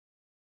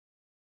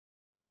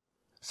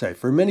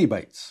Cipher Mini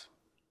Bytes.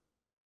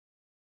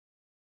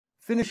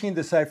 Finishing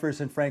the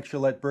ciphers in Frank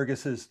Gelett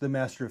Burgess's The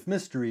Master of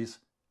Mysteries,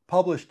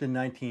 published in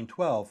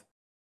 1912,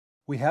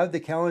 we have the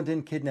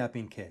Calendon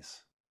kidnapping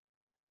case.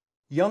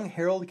 Young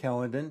Harold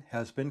Calendon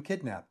has been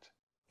kidnapped,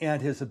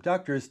 and his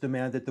abductors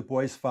demand that the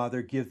boy's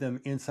father give them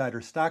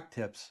insider stock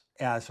tips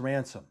as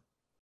ransom.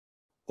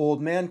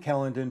 Old Man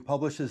Calendon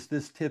publishes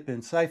this tip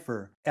in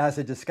Cipher as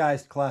a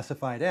disguised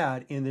classified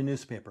ad in the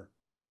newspaper.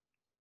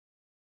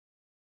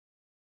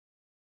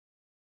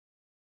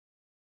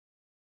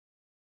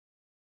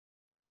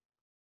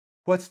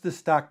 What's the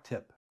stock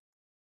tip?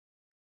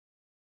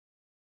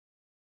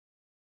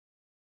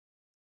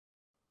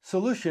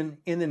 Solution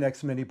in the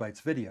next Mini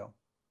Bytes video.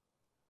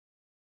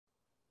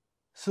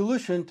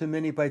 Solution to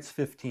Mini Bytes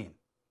 15.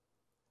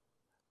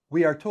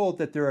 We are told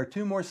that there are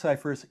two more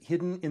ciphers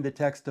hidden in the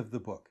text of the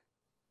book.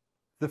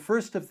 The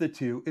first of the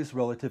two is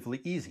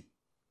relatively easy.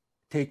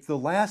 Take the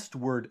last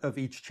word of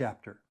each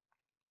chapter.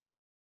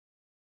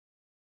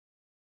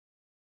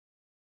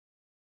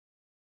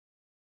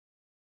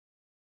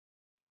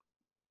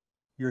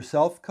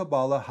 Yourself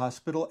Kabbalah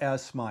Hospital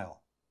as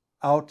Smile.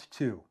 Out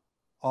 2.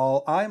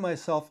 All I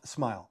myself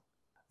smile.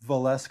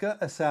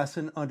 Valeska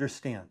Assassin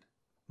understand.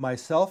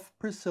 Myself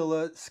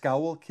Priscilla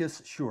Scowl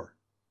Kiss Sure.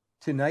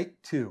 Tonight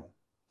 2.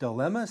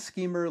 Dilemma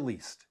Schemer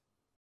Least.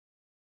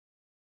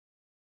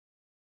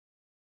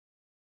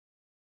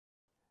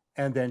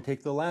 And then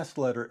take the last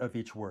letter of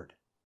each word.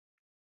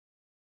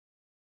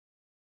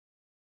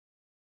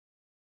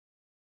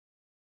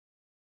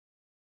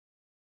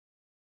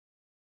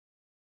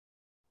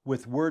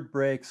 With word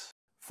breaks,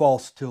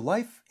 false to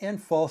life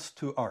and false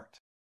to art.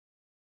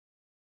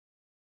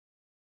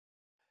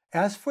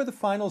 As for the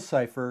final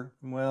cipher,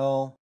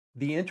 well,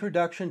 the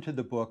introduction to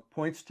the book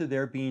points to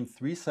there being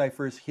 3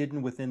 ciphers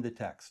hidden within the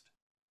text.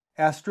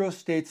 Astro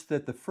states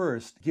that the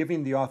first,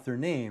 giving the author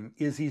name,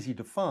 is easy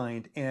to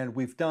find, and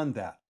we've done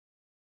that.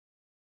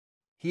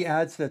 He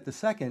adds that the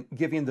second,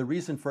 giving the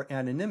reason for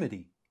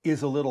anonymity,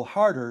 is a little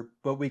harder,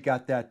 but we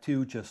got that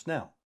too just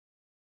now.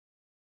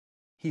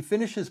 He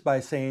finishes by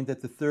saying that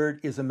the third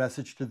is a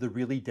message to the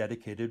really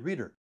dedicated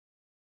reader.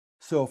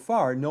 So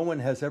far, no one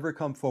has ever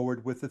come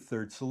forward with the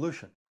third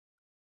solution.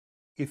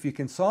 If you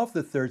can solve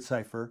the third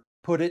cipher,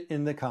 put it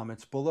in the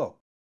comments below.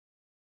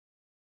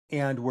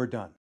 And we're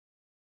done.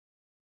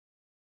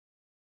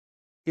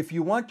 If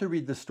you want to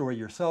read the story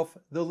yourself,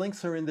 the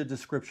links are in the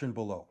description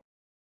below.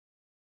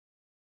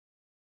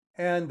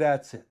 And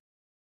that's it.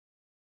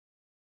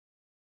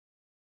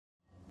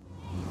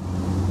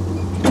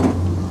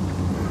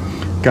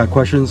 Got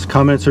questions,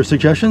 comments, or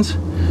suggestions?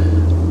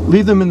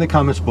 Leave them in the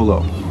comments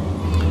below.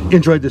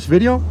 Enjoyed this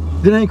video?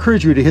 Then I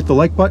encourage you to hit the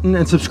like button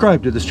and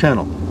subscribe to this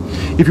channel.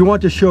 If you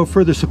want to show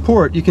further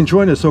support, you can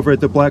join us over at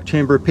the Black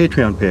Chamber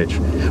Patreon page,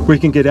 where you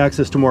can get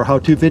access to more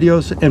how-to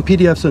videos and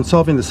PDFs on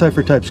solving the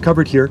cipher types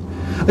covered here,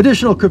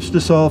 additional crypts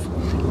to solve,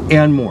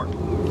 and more.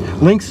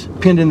 Links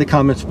pinned in the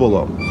comments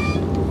below.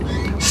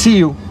 See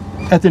you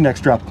at the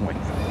next drop point.